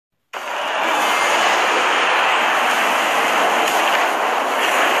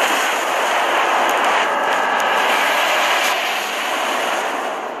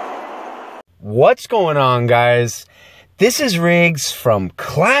What's going on, guys? This is Riggs from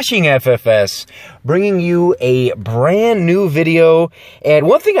Clashing FFS, bringing you a brand new video. And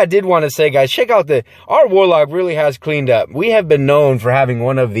one thing I did want to say, guys, check out our Warlock really has cleaned up. We have been known for having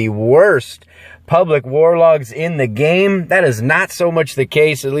one of the worst public Warlogs in the game. That is not so much the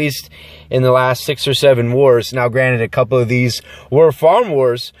case, at least in the last 6 or 7 wars. Now, granted, a couple of these were farm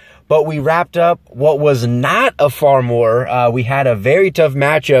wars, but we wrapped up what was not a farm war. We had a very tough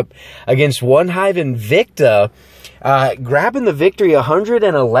matchup against One Hive Invicta, grabbing the victory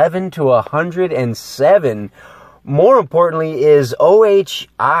 111 to 107. More importantly is OHI,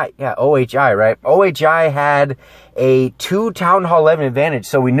 right? OHI had a 2 Town Hall 11 advantage,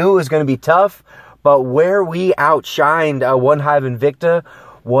 so we knew it was going to be tough, but where we outshined One Hive Invicta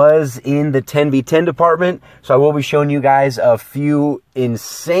was in the 10v10 department. So I will be showing you guys a few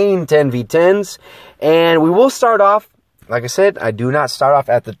insane 10v10s, and we will start off, like I said, I do not start off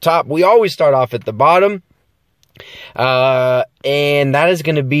at the top. We always start off at the bottom, and that is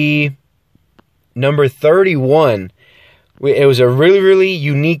going to be number 31. It was a really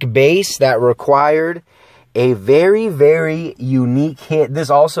unique base that required a very unique hit. This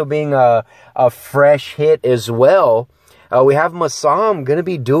also being a fresh hit as well. We have Masam going to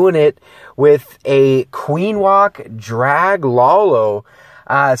be doing it with a Queen Walk Drag Lalo.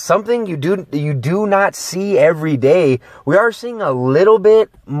 Something you do not see every day. We are seeing a little bit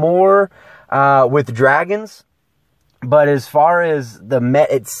more with dragons, but as far as I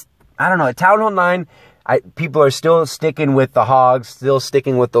don't know, at Town Hall 9, people are still sticking with the Hogs, still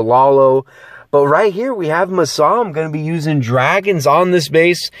sticking with the Lalo. But right here, we have Masam going to be using dragons on this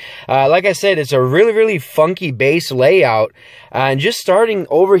base. Like I said, it's a really funky base layout. And just starting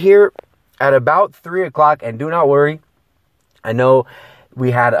over here at about 3 o'clock, and do not worry, I know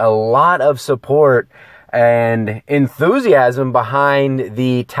we had a lot of support and enthusiasm behind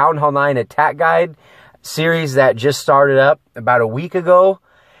the Town Hall 9 Attack Guide series that just started up about a week ago.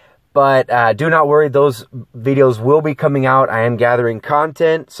 But do not worry, those videos will be coming out. I am gathering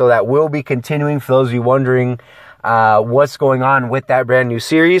content, so that will be continuing for those of you wondering what's going on with that brand new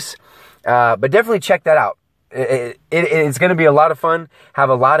series. But definitely check that out. It's going to be a lot of fun, have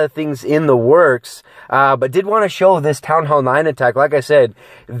a lot of things in the works, but did want to show this Town Hall 9 attack. Like I said,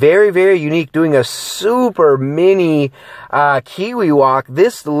 very unique, doing a super mini Kiwi Walk.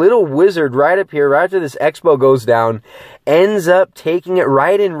 This little wizard right up here, right after this expo goes down, ends up taking it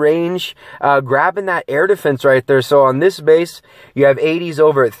right in range, grabbing that air defense right there. So on this base, you have 80s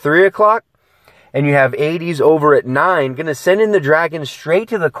over at 3 o'clock. And you have 80s over at 9. Going to send in the dragon straight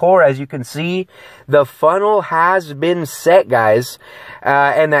to the core. As you can see, the funnel has been set, guys.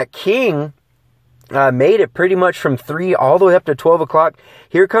 And that king made it pretty much from 3 all the way up to 12 o'clock.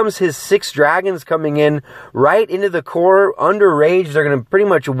 Here comes his 6 dragons coming in right into the core. Under rage, they're going to pretty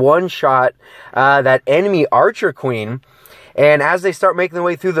much one-shot that enemy archer queen. And as they start making their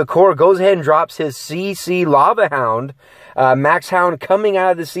way through the core, goes ahead and drops his CC Lava Hound. Max Hound coming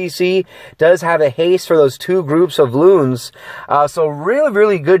out of the CC does have a haste for those 2 groups of loons. So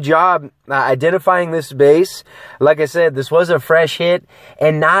really good job identifying this base. Like I said, this was a fresh hit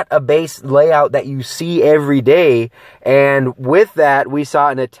and not a base layout that you see every day. And with that, we saw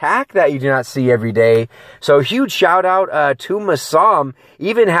an attack that you do not see every day. So huge shout out to Masam,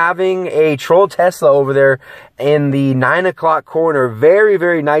 even having a Troll Tesla over there in the 9 o'clock corner.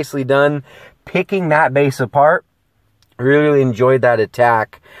 Very nicely done, picking that base apart. Really enjoyed that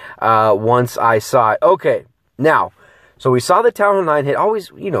attack once I saw it. Okay, now, so we saw the Town Hall 9 hit.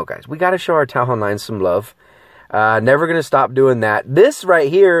 Always, you know, guys, we got to show our Town Hall 9 some love. Never going to stop doing that. This right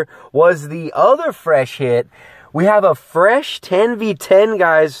here was the other fresh hit. We have a fresh 10v10,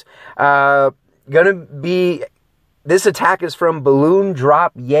 guys. Gonna be... This attack is from Balloon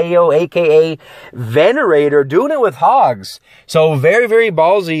Drop Yayo, a.k.a. Venerator, doing it with Hogs. So very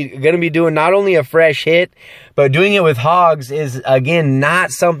ballsy. Going to be doing not only a fresh hit, but doing it with Hogs is, again,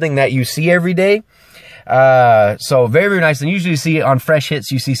 not something that you see every day. So very nice. And usually you see on fresh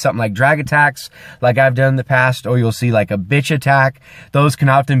hits, you see something like drag attacks, like I've done in the past, or you'll see like a bitch attack. Those can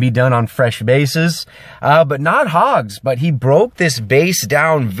often be done on fresh bases, but not Hogs. But he broke this base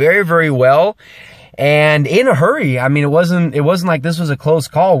down very well. And in a hurry. I mean, it wasn't like this was a close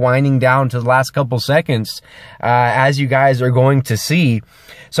call, winding down to the last couple seconds, as you guys are going to see.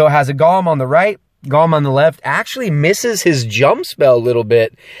 So it has a Golem on the right, Golem on the left. Actually misses his jump spell a little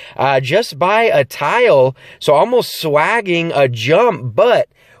bit, just by a tile. So almost swagging a jump, but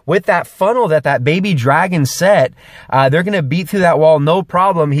with that funnel that baby dragon set, they're going to beat through that wall, no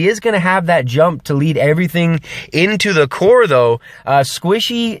problem. He is going to have that jump to lead everything into the core, though.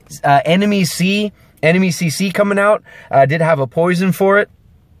 Squishy enemy CC coming out. Did have a poison for it.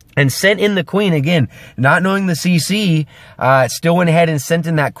 and sent in the queen again, not knowing the CC. Still went ahead and sent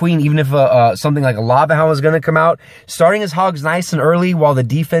in that queen, even if something like a Lava Hound was going to come out. Starting his hogs nice and early while the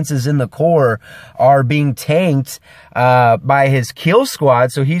defenses in the core are being tanked by his kill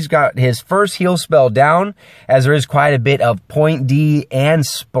squad. So he's got his first heal spell down, as there is quite a bit of point D and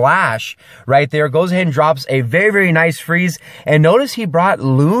splash right there. Goes ahead and drops a very, very nice freeze. And notice he brought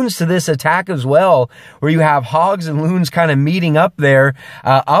loons to this attack as well, where you have hogs and loons kind of meeting up there,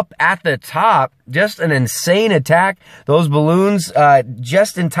 up at the top. Just an insane attack. Those balloons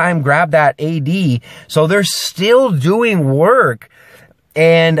just in time grab that AD. So they're still doing work.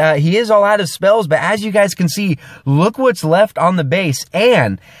 And he is all out of spells, but as you guys can see, look what's left on the base.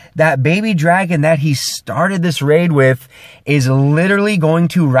 And that baby dragon that he started this raid with is literally going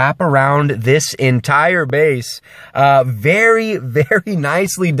to wrap around this entire base. Very, very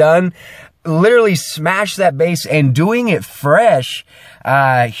nicely done. Literally smashed that base and doing it fresh.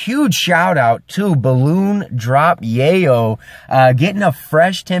 Huge shout out to Balloon Drop Yayo, getting a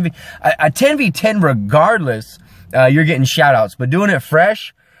fresh 10v, a 10v10 regardless. You're getting shout outs, but doing it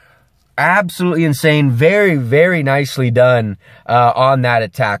fresh, absolutely insane. Very, very nicely done on that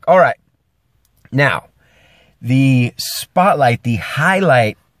attack. All right. Now, the spotlight, the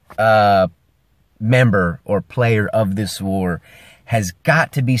highlight member or player of this war has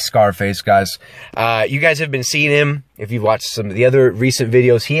got to be Scarface, guys. You guys have been seeing him. If you've watched some of the other recent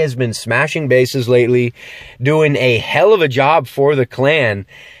videos, he has been smashing bases lately, doing a hell of a job for the clan.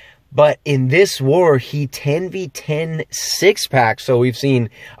 But in this war, he 10v10 6-pack. So we've seen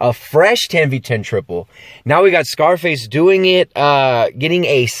a fresh 10v10 triple. Now we got Scarface doing it, getting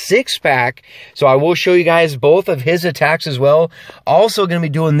a 6-pack. So I will show you guys both of his attacks as well. Also going to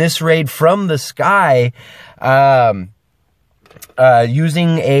be doing this raid from the sky,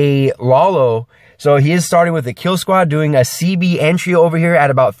 using a Lalo. So he is starting with the kill squad, doing a CB entry over here at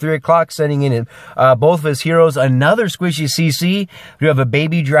about 3 o'clock, sending in both of his heroes. Another squishy CC. We have a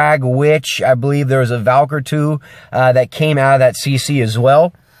baby drag witch. I believe there was a Valk or two that came out of that CC as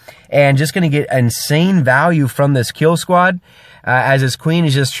well. And just going to get insane value from this kill squad, as his queen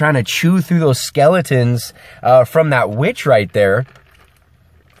is just trying to chew through those skeletons from that witch right there.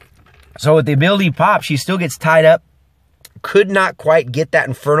 So with the ability pop, she still gets tied up. Could not quite get that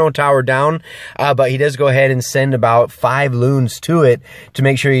Inferno Tower down, but he does go ahead and send about 5 loons to it to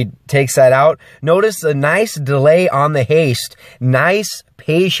make sure he takes that out. Notice a nice delay on the haste. Nice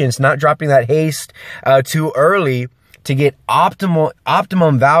patience, not dropping that haste too early to get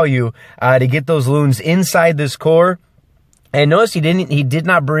optimum value to get those loons inside this core. And notice he did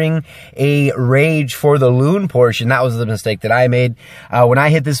not bring a rage for the loon portion. That was the mistake that I made. When I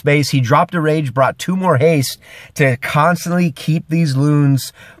hit this base, he dropped a rage, brought 2 more haste to constantly keep these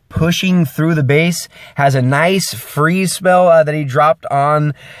loons pushing through the base. Has a nice freeze spell that he dropped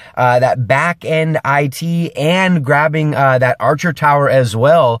on that back end IT, and grabbing that archer tower as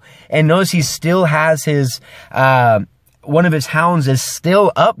well. And notice he still has his one of his hounds is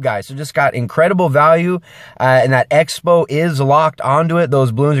still up, guys. So just got incredible value, and that Expo is locked onto it.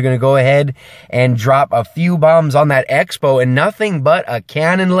 Those balloons are going to go ahead and drop a few bombs on that Expo, and nothing but a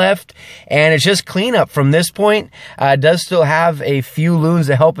cannon left. And it's just cleanup from this point. Does still have a few loons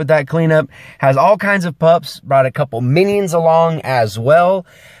to help with that cleanup. Has all kinds of pups. Brought a couple minions along as well.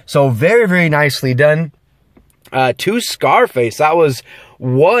 So very, very nicely done. To Scarface, that was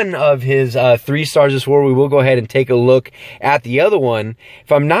one of his 3 stars this war. We will go ahead and take a look at the other one.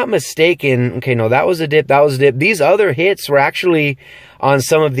 If I'm not mistaken, okay, no, that was a dip, that was a dip. These other hits were actually on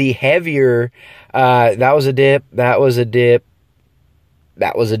some of the heavier, that was a dip, that was a dip,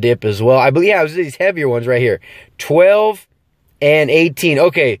 that was a dip as well. I believe, yeah, it was these heavier ones right here. 12 and 18.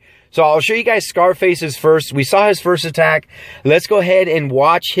 Okay, so I'll show you guys Scarface's first. We saw his first attack. Let's go ahead and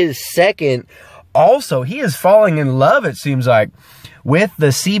watch his second. Also, he is falling in love, it seems like, with the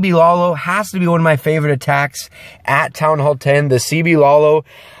CB Lalo. Has to be one of my favorite attacks at Town Hall 10, the CB Lalo.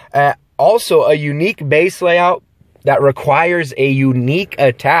 Also, a unique base layout that requires a unique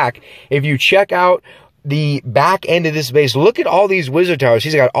attack. If you check out the back end of this base, look at all these wizard towers.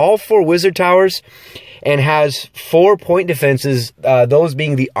 He's got all 4 wizard towers and has 4 point defenses, those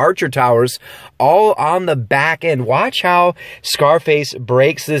being the archer towers, all on the back end. Watch how Scarface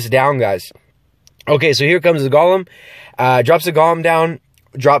breaks this down, guys. Okay, so here comes the golem. Drops the golem down,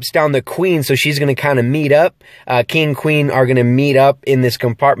 drops down the queen, so she's going to kind of meet up. King, queen are going to meet up in this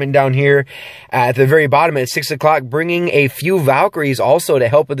compartment down here at the very bottom at 6 o'clock, bringing a few Valkyries also to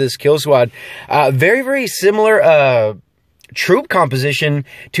help with this kill squad. Very, very similar troop composition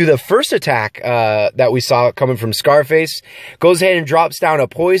to the first attack that we saw coming from Scarface. Goes ahead and drops down a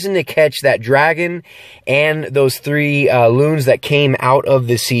poison to catch that dragon and those 3 loons that came out of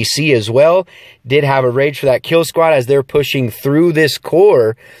the CC as well. Did have a rage for that kill squad as they're pushing through this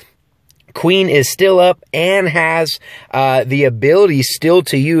core. Queen is still up and has the ability still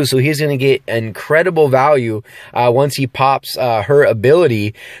to use, so he's going to get incredible value once he pops her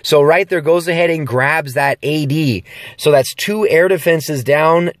ability. So right there, goes ahead and grabs that AD. So that's 2 air defenses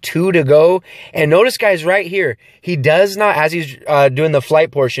down, 2 to go. And notice, guys, right here, he does not, as he's doing the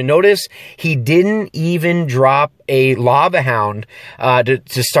flight portion, notice he didn't even drop a Lava Hound to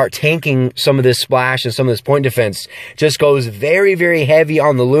start tanking some of this splash and some of this point defense. Just goes very, very heavy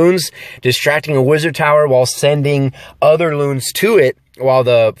on the loons, distracting a wizard tower while sending other loons to it while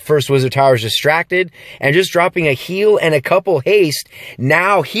the first wizard tower is distracted, and just dropping a heal and a couple haste.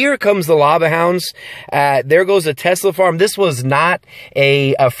 Now here comes the Lava Hounds. There goes a Tesla farm. This was not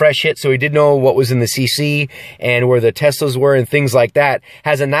a fresh hit, so he did know what was in the CC and where the Teslas were and things like that.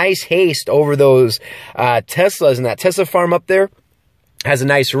 Has a nice haste over those Teslas, and that Tesla farm up there has a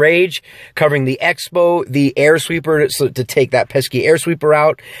nice rage, covering the Expo, the air sweeper to take that pesky air sweeper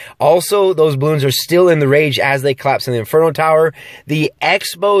out. Also, those balloons are still in the rage as they collapse in the Inferno Tower. The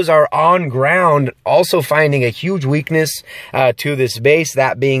Expos are on ground, also finding a huge weakness to this base,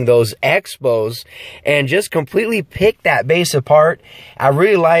 that being those Expos, and just completely pick that base apart. I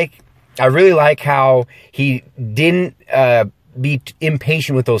really like how he didn't be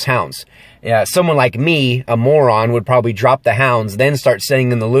impatient with those hounds. Someone like me, a moron, would probably drop the hounds, then start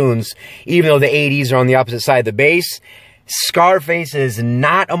sending in the loons, even though the 80s are on the opposite side of the base. Scarface is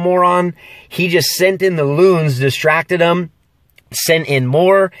not a moron. He just sent in the loons, distracted them, sent in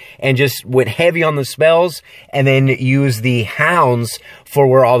more, and just went heavy on the spells, and then used the hounds for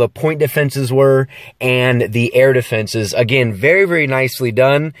where all the point defenses were and the air defenses. Again, very, very nicely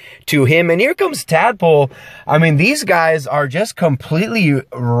done to him. And here comes Tadpole. I mean, these guys are just completely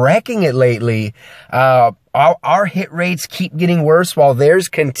wrecking it lately. Our hit rates keep getting worse while theirs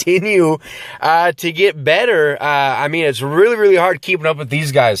continue to get better. I mean, it's really, really hard keeping up with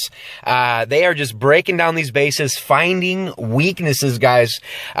these guys. They are just breaking down these bases, finding weaknesses, guys.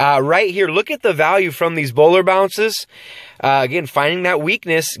 Right here, look at the value from these bowler bounces. Again, finding that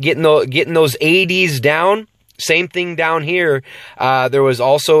weakness, getting those ADs down. Same thing down here. There was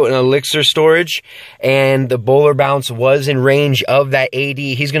also an elixir storage, and the bowler bounce was in range of that AD.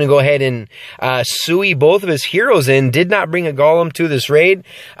 He's going to go ahead and Sui both of his heroes in. Did not bring a golem to this raid.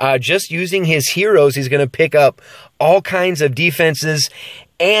 Just using his heroes, he's going to pick up all kinds of defenses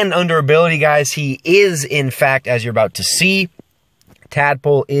and under ability, guys. He is, in fact, as you're about to see,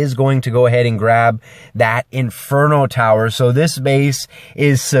 Tadpole is going to go ahead and grab that Inferno Tower. So this base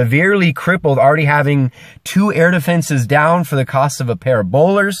is severely crippled, already having 2 air defenses down for the cost of a pair of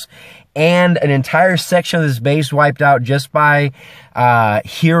bowlers, and an entire section of this base wiped out just by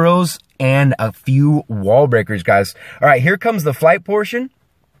heroes and a few wall breakers, guys. All right, here comes the flight portion.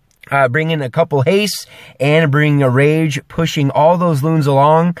 Bringing a couple hastes and bringing a rage, pushing all those loons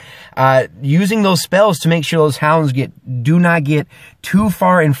along, using those spells to make sure those hounds do not get too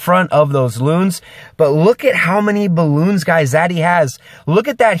far in front of those loons. But look at how many balloons, guys, that he has. Look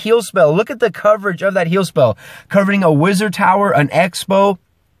at that heal spell. Look at the coverage of that heal spell, covering a wizard tower, an expo,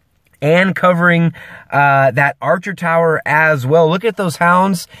 and covering that archer tower as well. Look at those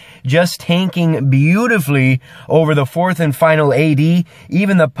hounds just tanking beautifully over the 4th and final AD.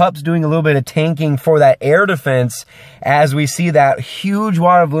 Even the pups doing a little bit of tanking for that air defense as we see that huge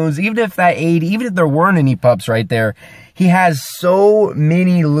wad of balloons. Even if there weren't any pups right there, he has so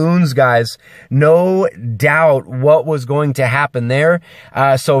many loons, guys. No doubt what was going to happen there.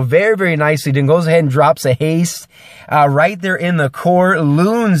 So very, very nicely done. Goes ahead and drops a haste right there in the core.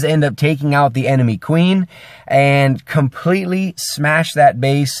 Loons end up taking out the enemy queen and completely smash that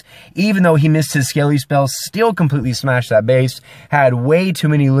base. Even though he missed his scaly spell, still completely smashed that base. Had way too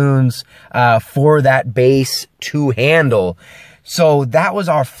many loons for that base to handle. So that was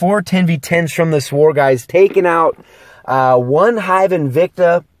our 4 10v10s from this war, guys. Taking out 1 Hive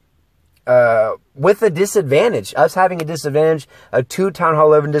Invicta with a disadvantage. Us having a disadvantage, a 2 Town Hall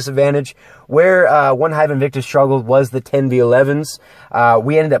 11 disadvantage. Where 1 Hive Invicta struggled was the 10v11s.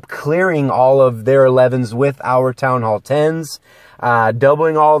 We ended up clearing all of their 11s with our Town Hall 10s,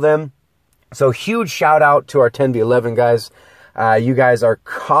 doubling all of them. So huge shout out to our 10v11 guys. You guys are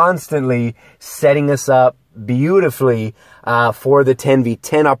constantly setting us up beautifully for the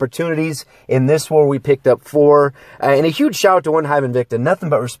 10v10 opportunities. In this war, we picked up 4. And a huge shout out to 1 Hive Invicta. Nothing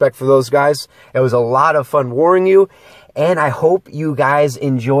but respect for those guys. It was a lot of fun warring you. And I hope you guys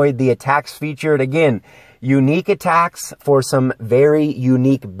enjoyed the attacks featured. Again, unique attacks for some very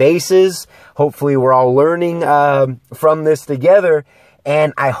unique bases. Hopefully we're all learning from this together,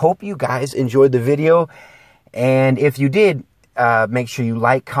 and I hope you guys enjoyed the video. And if you did, make sure you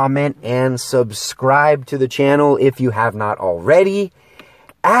like, comment, and subscribe to the channel if you have not already.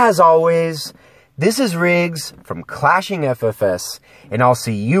 As always, this is Riggs from Clashing FFS, and I'll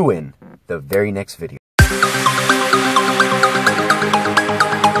see you in the very next video.